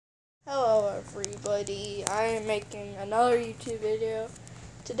everybody, I am making another YouTube video.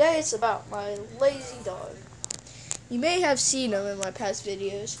 Today it's about my lazy dog. You may have seen him in my past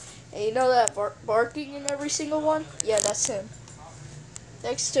videos, and you know that barking in every single one? Yeah, that's him.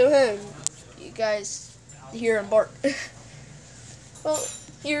 Next to him, you guys hear him bark. Well,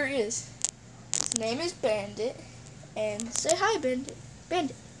 here he is. His name is Bandit, and say hi, Bandit.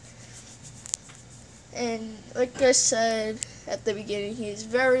 Bandit. And like I said at the beginning, he's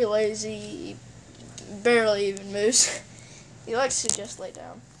very lazy. He barely even moves. He likes to just lay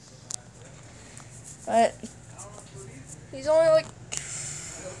down. But he's only like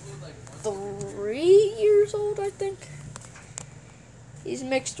 3 years old, I think. He's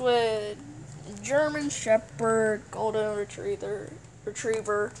mixed with German Shepherd, Golden Retriever,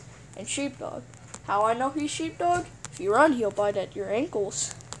 and Sheepdog. How I know he's Sheepdog? If you run, he'll bite at your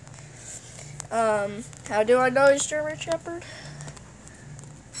ankles. How do I know he's German Shepherd?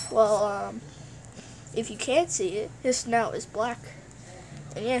 Well, if you can't see it, his snout is black.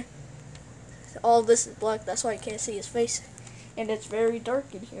 And yeah, all this is black, that's why I can't see his face. And it's very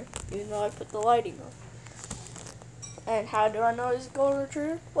dark in here, even though I put the lighting on. And how do I know he's a Golden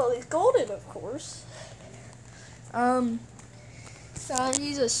Retriever? Well, he's golden, of course. So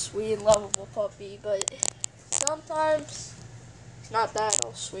he's a sweet and lovable puppy, but sometimes he's not that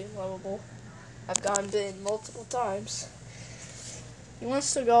all sweet and lovable. I've gotten bitten multiple times. He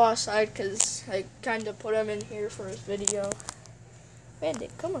wants to go outside because I kind of put him in here for his video.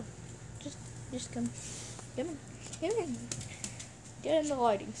 Bandit, come on. Just come. Come on. Come in. Get in the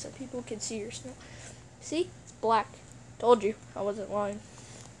lighting so people can see your snow. See? It's black. Told you. I wasn't lying.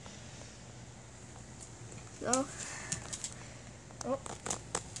 So. Oh.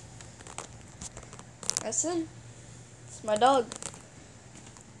 That's him. It's my dog.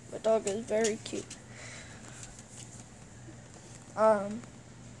 My dog is very cute. So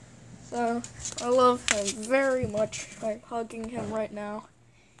I love him very much. I'm hugging him right now.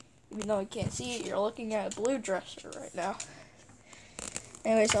 Even though I can't see it, you're looking at a blue dresser right now.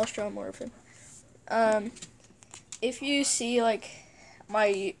 Anyways, I'll show more of him. If you see like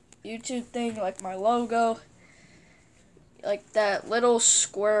my YouTube thing, like my logo, like that little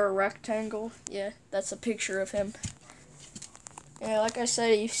square rectangle, yeah, that's a picture of him. Yeah, like I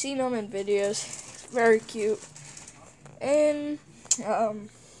said, you've seen him in videos. He's very cute. And,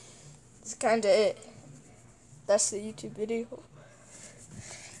 that's kind of it. That's the YouTube video.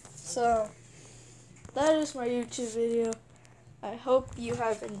 So, that is my YouTube video. I hope you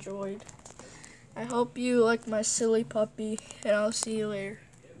have enjoyed. I hope you like my silly puppy, and I'll see you later.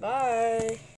 Bye.